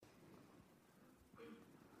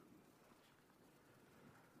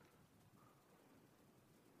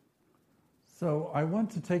So I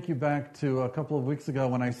want to take you back to a couple of weeks ago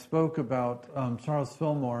when I spoke about Charles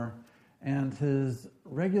Fillmore and his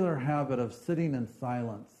regular habit of sitting in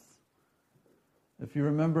silence. If you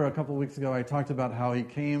remember a couple of weeks ago, I talked about how he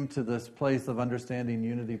came to this place of understanding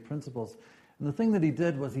unity principles. And the thing that he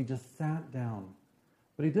did was he just sat down.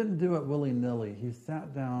 But he didn't do it willy-nilly. He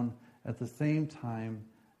sat down at the same time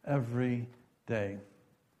every day.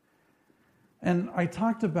 And I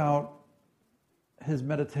talked about his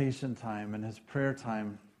meditation time and his prayer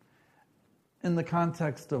time in the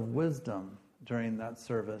context of wisdom during that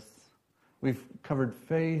service. We've covered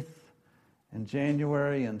faith in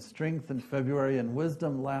January and strength in February and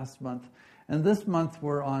wisdom last month. And this month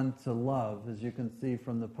we're on to love, as you can see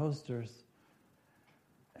from the posters.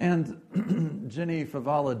 And Jenny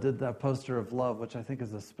Favala did that poster of love, which I think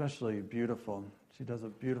is especially beautiful. She does a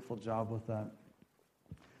beautiful job with that.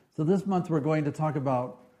 So this month we're going to talk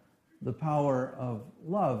about the power of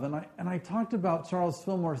love. And I talked about Charles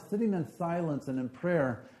Fillmore sitting in silence and in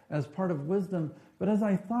prayer as part of wisdom. But as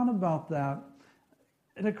I thought about that,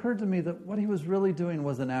 it occurred to me that what he was really doing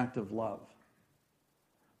was an act of love.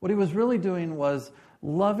 What he was really doing was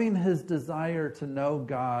loving his desire to know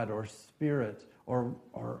God or spirit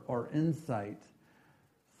or insight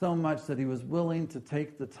so much that he was willing to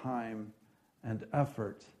take the time and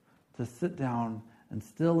effort to sit down and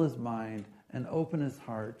still his mind and open his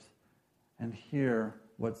heart and hear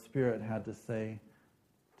what Spirit had to say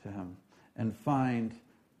to him and find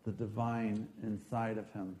the divine inside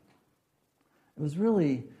of him. It was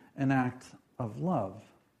really an act of love.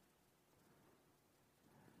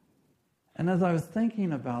 And as I was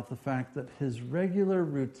thinking about the fact that his regular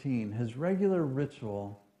routine, his regular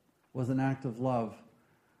ritual was an act of love,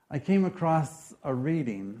 I came across a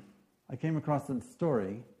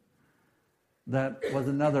story that was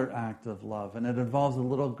another act of love, and it involves a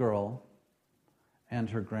little girl and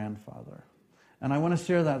her grandfather. And I want to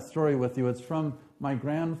share that story with you. It's from My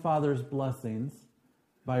Grandfather's Blessings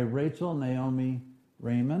by Rachel Naomi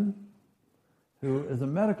Raymond, who is a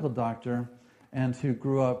medical doctor and who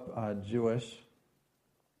grew up Jewish.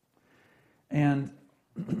 And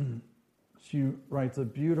she writes a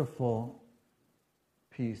beautiful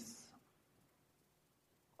piece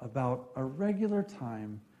about a regular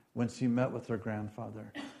time when she met with her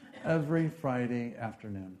grandfather every Friday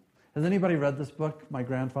afternoon. Has anybody read this book, My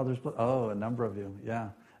Grandfather's Book? Oh, a number of you, yeah.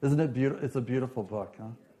 Isn't it beautiful? It's a beautiful book, huh?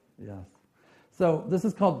 Yes. So this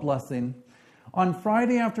is called Blessing. On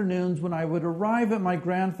Friday afternoons, when I would arrive at my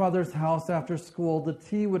grandfather's house after school, the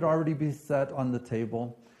tea would already be set on the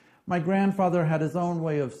table. My grandfather had his own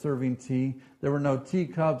way of serving tea. There were no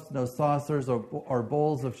teacups, no saucers, or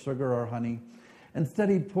bowls of sugar or honey. Instead,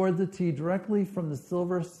 he poured the tea directly from the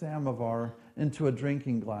silver samovar into a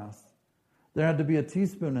drinking glass. There had to be a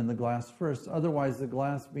teaspoon in the glass first, otherwise the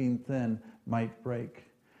glass being thin might break.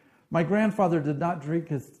 My grandfather did not drink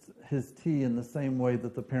his tea in the same way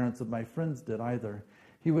that the parents of my friends did either.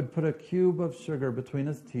 He would put a cube of sugar between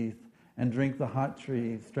his teeth and drink the hot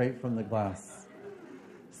tea straight from the glass.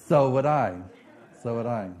 So would I.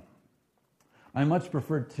 I much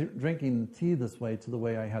preferred drinking tea this way to the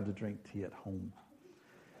way I had to drink tea at home.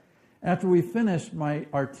 After we finished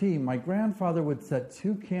our tea, my grandfather would set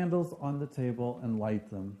 2 candles on the table and light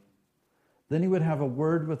them. Then he would have a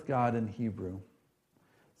word with God in Hebrew.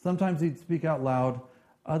 Sometimes he'd speak out loud.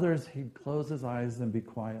 Others, he'd close his eyes and be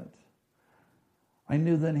quiet. I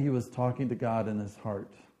knew then he was talking to God in his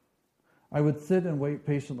heart. I would sit and wait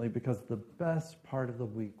patiently because the best part of the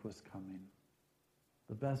week was coming.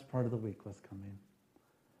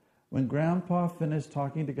 When Grandpa finished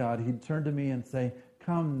talking to God, he'd turn to me and say,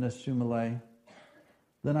 "Come, Neshumale."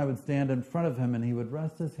 Then I would stand in front of him and he would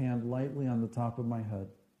rest his hand lightly on the top of my head.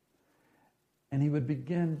 And he would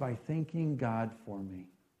begin by thanking God for me.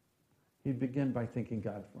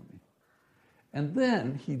 And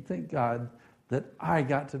then he'd thank God that I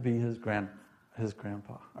got to be her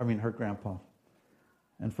grandpa,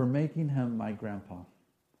 and for making him my grandpa.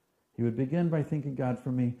 He would begin by thanking God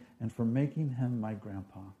for me and for making him my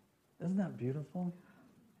grandpa. Isn't that beautiful?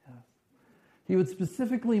 Yes. He would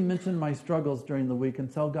specifically mention my struggles during the week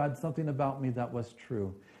and tell God something about me that was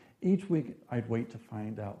true. Each week, I'd wait to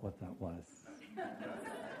find out what that was.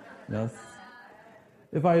 Yes.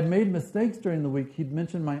 If I had made mistakes during the week, he'd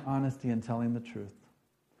mention my honesty in telling the truth.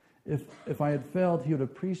 If I had failed, he would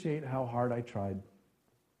appreciate how hard I tried.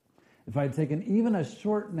 If I had taken even a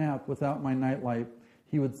short nap without my nightlight,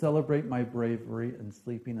 he would celebrate my bravery in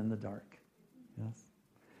sleeping in the dark. Yes.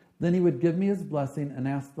 Then he would give me his blessing and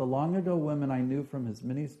ask the long-ago women I knew from his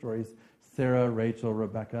many stories, Sarah, Rachel,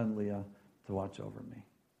 Rebecca, and Leah, to watch over me.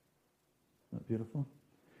 Isn't that beautiful?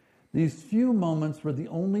 These few moments were the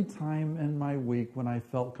only time in my week when I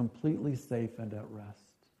felt completely safe and at rest.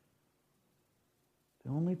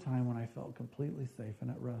 The only time when I felt completely safe and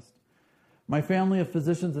at rest. My family of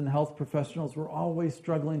physicians and health professionals were always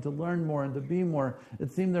struggling to learn more and to be more.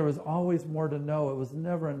 It seemed there was always more to know. It was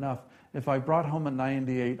never enough. If I brought home a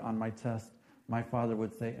 98 on my test, my father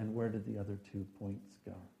would say, "And where did the other 2 points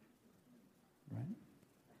go?" Right?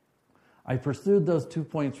 I pursued those 2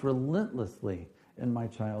 points relentlessly in my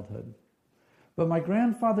childhood. But my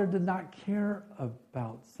grandfather did not care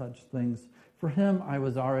about such things. For him, I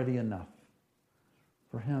was already enough.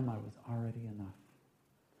 For him, I was already enough.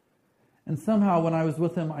 And somehow, when I was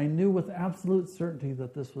with him, I knew with absolute certainty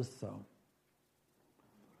that this was so.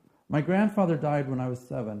 My grandfather died when I was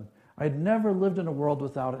 7. I had never lived in a world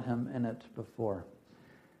without him in it before.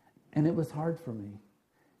 And it was hard for me.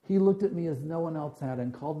 He looked at me as no one else had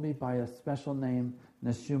and called me by a special name,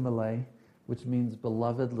 Neshumale, which means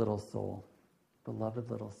beloved little soul.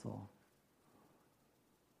 Beloved little soul.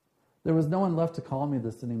 There was no one left to call me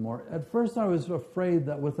this anymore. At first I was afraid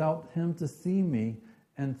that without him to see me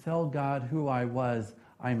and tell God who I was,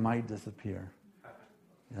 I might disappear.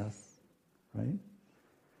 Yes, right?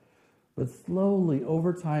 But slowly,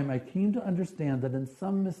 over time, I came to understand that in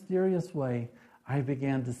some mysterious way, I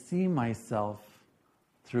began to see myself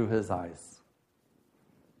through his eyes.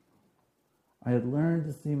 I had learned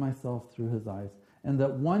to see myself through his eyes, and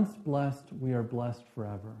that once blessed, we are blessed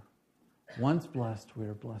forever. Once blessed, we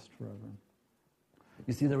are blessed forever.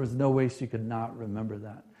 You see, there was no way she could not remember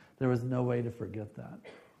that. There was no way to forget that.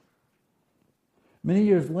 Many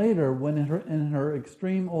years later, when in her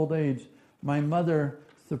extreme old age, my mother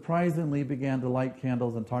surprisingly began to light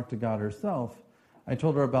candles and talk to God herself, I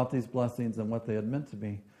told her about these blessings and what they had meant to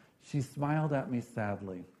me. She smiled at me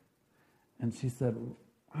sadly, and she said,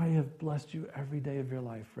 "I have blessed you every day of your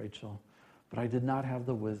life, Rachel, but I did not have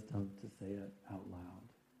the wisdom to say it out loud."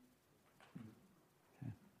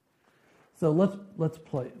 Okay. So let's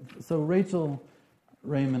play. So Rachel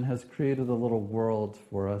Raymond has created a little world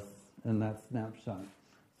for us in that snapshot.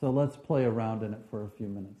 So let's play around in it for a few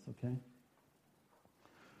minutes, okay?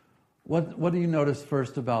 What do you notice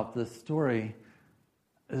first about this story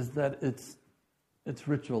is that it's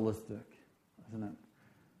ritualistic, isn't it?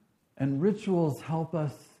 And rituals help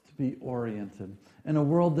us to be oriented. In a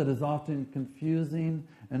world that is often confusing,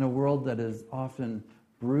 in a world that is often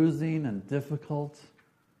bruising and difficult,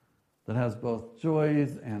 that has both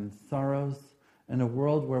joys and sorrows, in a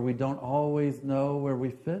world where we don't always know where we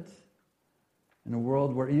fit, in a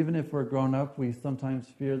world where even if we're grown up, we sometimes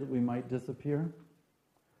fear that we might disappear.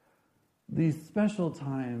 These special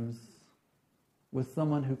times with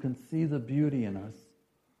someone who can see the beauty in us,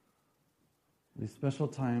 these special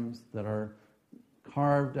times that are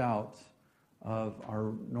carved out of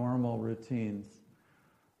our normal routines,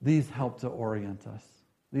 these help to orient us.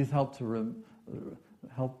 These help to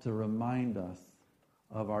remind us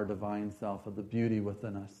of our divine self, of the beauty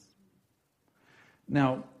within us.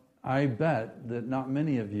 Now, I bet that not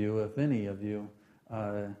many of you, if any of you,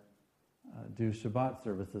 do Shabbat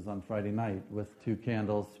services on Friday night with 2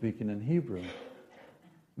 candles speaking in Hebrew.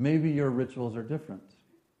 Maybe your rituals are different.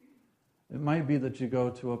 It might be that you go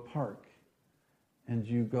to a park, and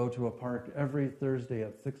you go to a park every Thursday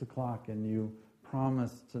at 6 o'clock, and you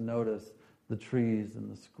promise to notice the trees and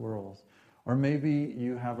the squirrels. Or maybe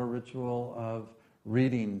you have a ritual of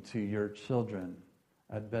reading to your children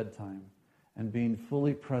at bedtime and being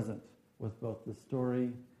fully present with both the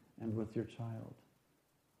story and with your child.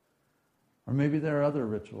 Or maybe there are other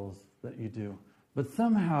rituals that you do. But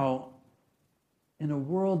somehow, in a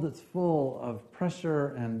world that's full of pressure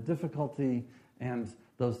and difficulty and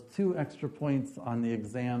those 2 extra points on the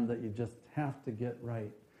exam that you just have to get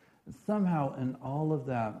right, somehow in all of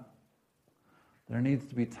that, there needs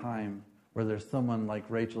to be time where there's someone like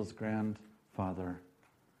Rachel's grandfather,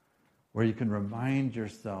 where you can remind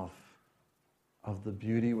yourself of the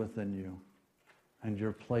beauty within you and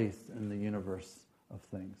your place in the universe of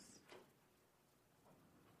things.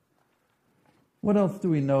 What else do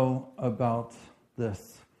we know about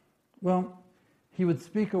this? Well, he would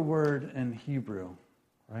speak a word in Hebrew,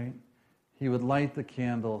 right? He would light the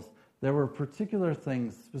candles. There were particular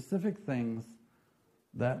things, specific things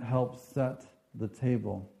that helped set the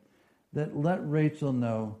table, that let Rachel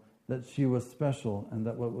know that she was special and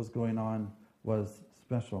that what was going on was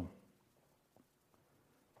special.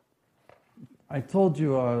 I told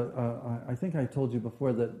you, I think I told you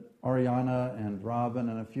before that Ariana and Robin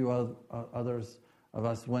and a few others of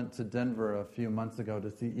us went to Denver a few months ago to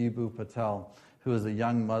see Eboo Patel, who is a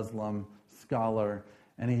young Muslim scholar,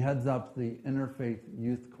 and he heads up the Interfaith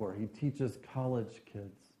Youth Corps. He teaches college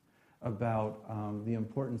kids. about the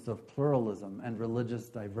importance of pluralism and religious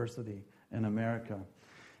diversity in America.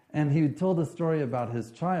 And he told a story about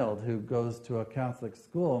his child who goes to a Catholic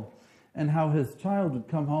school, and how his child would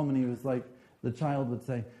come home and he was like, the child would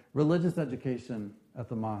say, religious education at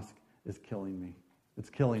the mosque is killing me. It's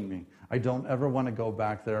killing me. I don't ever want to go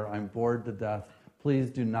back there. I'm bored to death. Please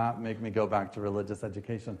do not make me go back to religious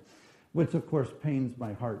education. Which, of course, pains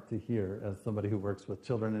my heart to hear as somebody who works with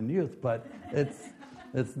children and youth, but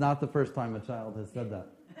it's not the first time a child has said that.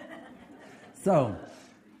 So,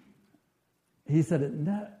 he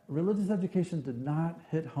said religious education did not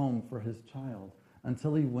hit home for his child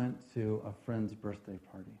until he went to a friend's birthday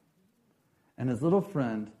party. And his little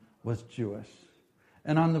friend was Jewish.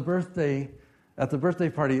 And at the birthday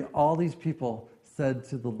party, all these people said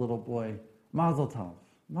to the little boy, Mazel tov,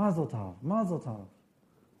 Mazel tov, Mazel tov.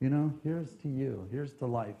 You know, here's to you, here's to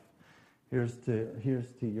life, here's to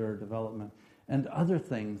your development, and other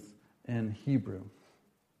things in Hebrew.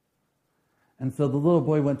 And so the little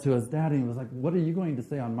boy went to his daddy and was like, what are you going to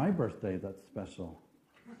say on my birthday that's special?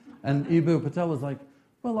 And Ibu Patel was like,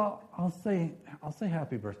 well, I'll say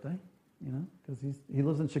happy birthday, you know, because he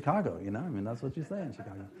lives in Chicago, you know, I mean, that's what you say in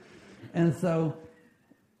Chicago. And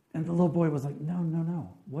the little boy was like, no,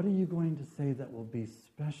 what are you going to say that will be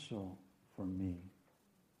special for me?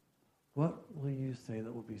 What will you say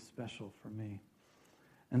that will be special for me?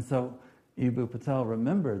 And so Ibu Patel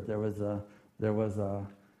remembered there was a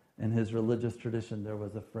in his religious tradition, there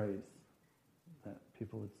was a phrase that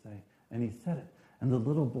people would say. And he said it. And the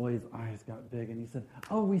little boy's eyes got big. And he said,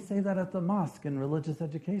 oh, we say that at the mosque in religious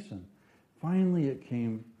education. Finally, it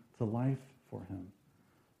came to life for him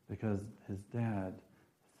because his dad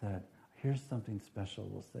said, here's something special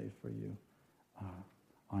we'll say for you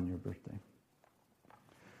on your birthday.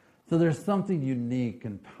 So there's something unique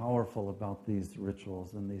and powerful about these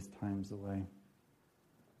rituals and these times away.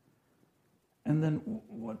 And then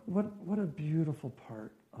what a beautiful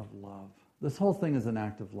part of love. This whole thing is an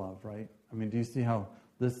act of love, right? I mean, do you see how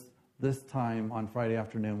this time on Friday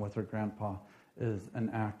afternoon with her grandpa is an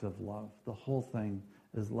act of love? The whole thing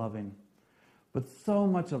is loving. But so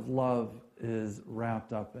much of love is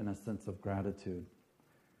wrapped up in a sense of gratitude.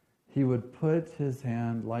 He would put his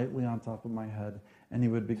hand lightly on top of my head, and he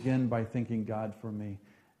would begin by thanking God for me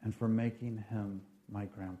and for making him my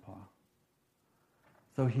grandpa.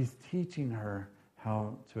 So he's teaching her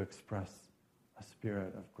how to express a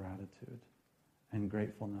spirit of gratitude and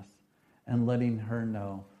gratefulness and letting her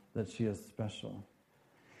know that she is special.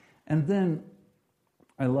 And then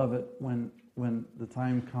I love it when the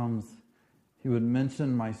time comes, he would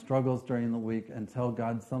mention my struggles during the week and tell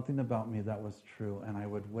God something about me that was true, and I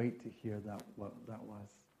would wait to hear what that was,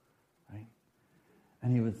 right?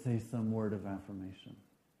 And he would say some word of affirmation.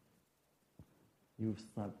 You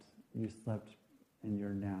slept in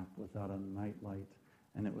your nap without a nightlight,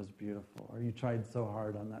 and it was beautiful. Or you tried so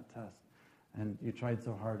hard on that test, and you tried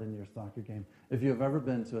so hard in your soccer game. If you have ever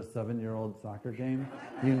been to a 7-year-old soccer game,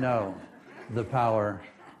 you know the power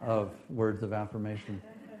of words of affirmation.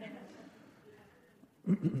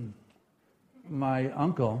 My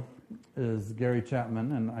uncle is Gary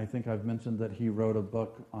Chapman, and I think I've mentioned that he wrote a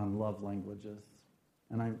book on love languages.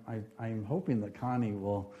 And I'm hoping that Connie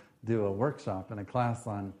will do a workshop and a class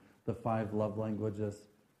on the 5 love languages.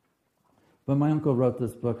 But my uncle wrote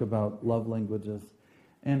this book about love languages.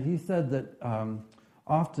 And he said that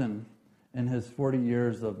often in his 40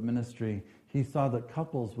 years of ministry, he saw that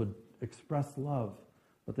couples would express love,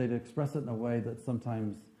 but they'd express it in a way that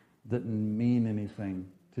sometimes didn't mean anything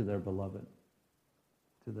to their beloved.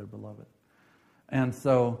 And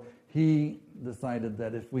so he decided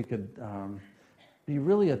that if we could be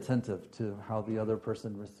really attentive to how the other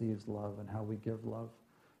person receives love and how we give love,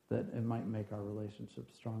 that it might make our relationship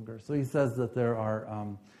stronger. So he says that there are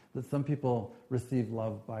that some people receive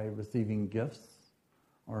love by receiving gifts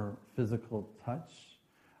or physical touch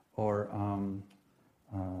or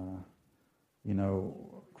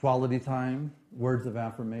quality time, words of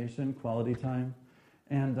affirmation, quality time.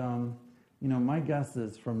 And my guess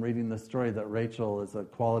is from reading this story that Rachel is a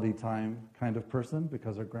quality time kind of person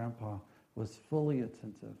because her grandpa was fully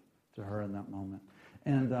attentive to her in that moment.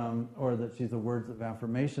 And or that she's a words of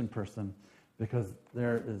affirmation person because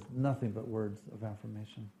there is nothing but words of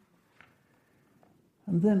affirmation.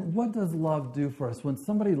 And then what does love do for us? When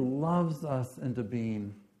somebody loves us into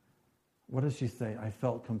being, what does she say? I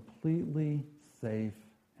felt completely safe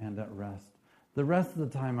and at rest. The rest of the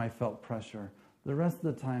time I felt pressure. The rest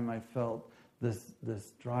of the time I felt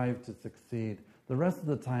this drive to succeed. The rest of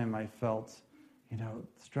the time I felt,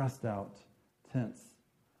 stressed out, tense,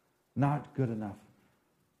 not good enough.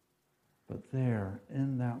 But there,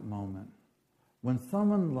 in that moment, When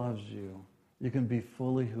someone loves you, you can be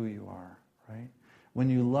fully who you are, right? When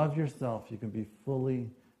you love yourself, you can be fully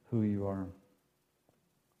who you are.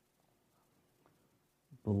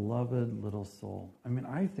 Beloved little soul. I mean,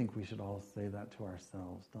 I think we should all say that to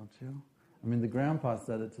ourselves, don't you? I mean, the grandpa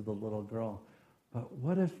said it to the little girl. But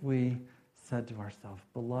what if we said to ourselves,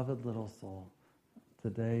 beloved little soul,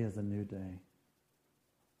 today is a new day.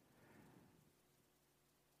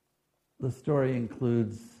 The story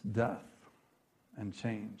includes death and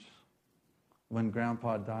change. When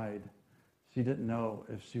Grandpa died, she didn't know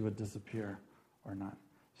if she would disappear or not.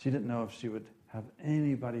 She didn't know if she would have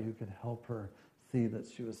anybody who could help her see that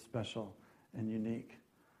she was special and unique.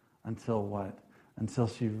 Until what? Until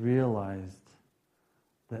she realized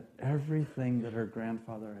that everything that her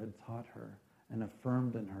grandfather had taught her and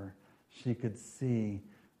affirmed in her, she could see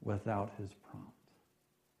without his prompt.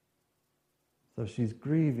 So she's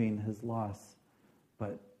grieving his loss,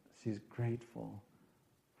 but she's grateful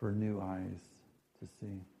for new eyes to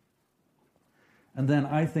see. And then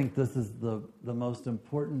I think this is the most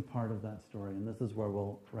important part of that story, and this is where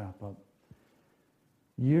we'll wrap up.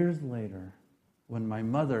 Years later, when my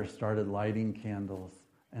mother started lighting candles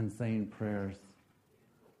and saying prayers,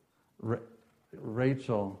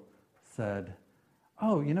 Rachel said,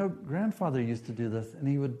 oh, you know, Grandfather used to do this, and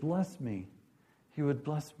he would bless me. He would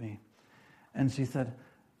bless me. And she said,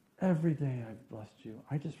 every day I've blessed you.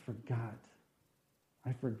 I just forgot.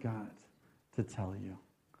 I forgot to tell you.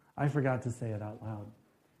 I forgot to say it out loud.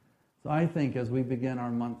 So I think as we begin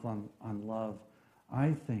our month on love,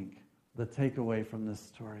 I think the takeaway from this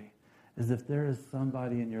story is if there is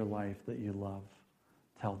somebody in your life that you love,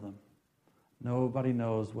 tell them. Nobody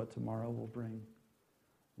knows what tomorrow will bring.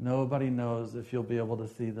 Nobody knows if you'll be able to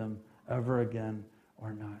see them ever again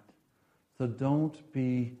or not. So don't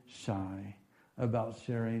be shy about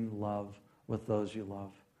sharing love with those you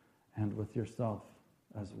love and with yourself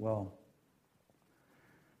as well.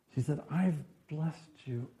 She said, I've blessed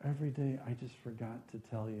you every day. I just forgot to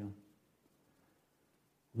tell you.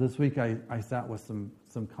 This week I sat with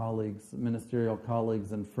some colleagues, ministerial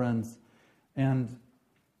colleagues and friends, and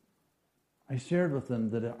I shared with them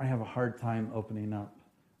that I have a hard time opening up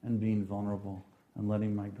and being vulnerable and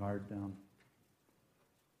letting my guard down.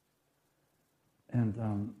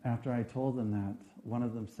 And after I told them that, one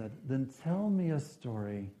of them said, then tell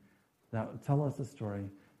us a story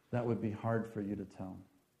that would be hard for you to tell.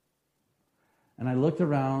 And I looked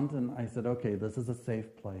around and I said, okay, this is a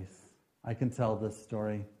safe place. I can tell this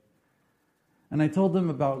story. And I told them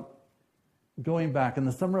about going back in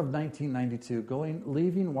the summer of 1992,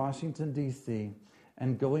 leaving Washington, D.C.,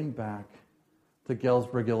 and going back to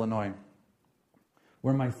Galesburg, Illinois,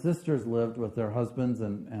 where my sisters lived with their husbands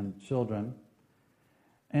and children.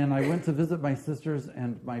 And I went to visit my sisters,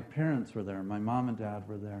 and my parents were there. My mom and dad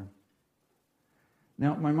were there.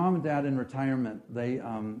 Now, my mom and dad in retirement, they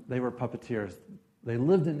were puppeteers. They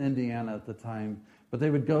lived in Indiana at the time, but they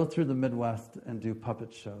would go through the Midwest and do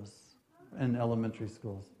puppet shows in elementary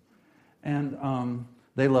schools. And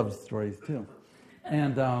they loved stories too.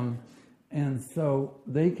 And so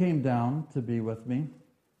they came down to be with me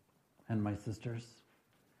and my sisters.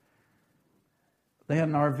 They had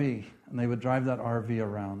an RV, and they would drive that RV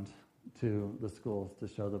around to the schools to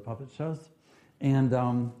show the puppet shows. And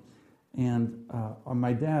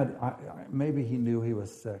my dad, maybe he knew he was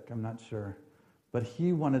sick, I'm not sure, but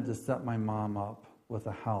he wanted to set my mom up with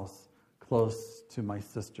a house close to my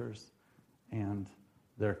sisters and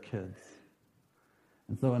their kids.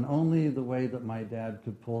 And so in only the way that my dad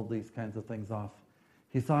could pull these kinds of things off,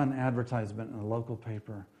 he saw an advertisement in a local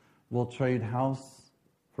paper, we'll trade house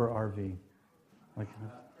for RV. Like,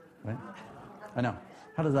 right? I know.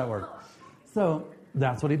 How does that work? So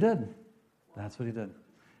that's what he did. That's what he did.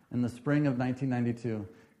 In the spring of 1992,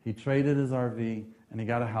 he traded his RV and he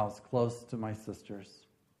got a house close to my sisters.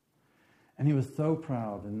 And he was so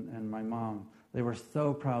proud, and my mom, they were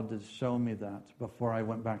so proud to show me that before I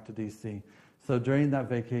went back to D.C. So during that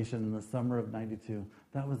vacation in the summer of 92,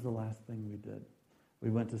 that was the last thing we did. We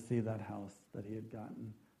went to see that house that he had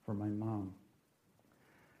gotten for my mom.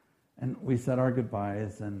 And we said our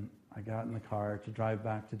goodbyes, and I got in the car to drive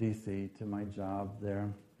back to D.C. to my job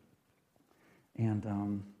there. And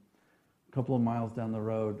a couple of miles down the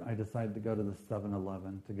road, I decided to go to the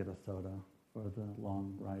 7-Eleven to get a soda for the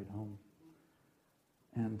long ride home.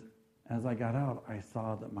 And as I got out, I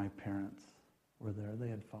saw that my parents were there. They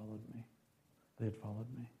had followed me.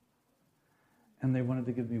 And they wanted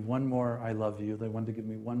to give me one more I love you. They wanted to give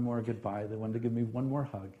me one more goodbye. They wanted to give me one more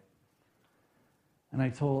hug. And I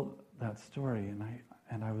told that story,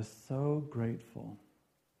 and I was so grateful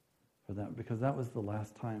for that, because that was the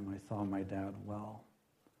last time I saw my dad well.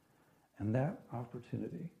 And that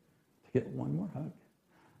opportunity to get one more hug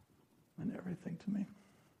meant everything to me.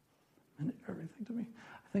 Meant everything to me.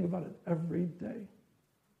 I think about it every day,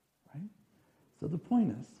 right? So the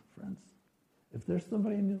point is, friends, if there's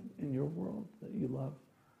somebody in your world that you love,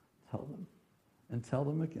 tell them. And tell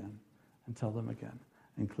them again, and tell them again,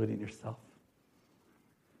 including yourself.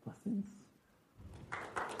 Blessings.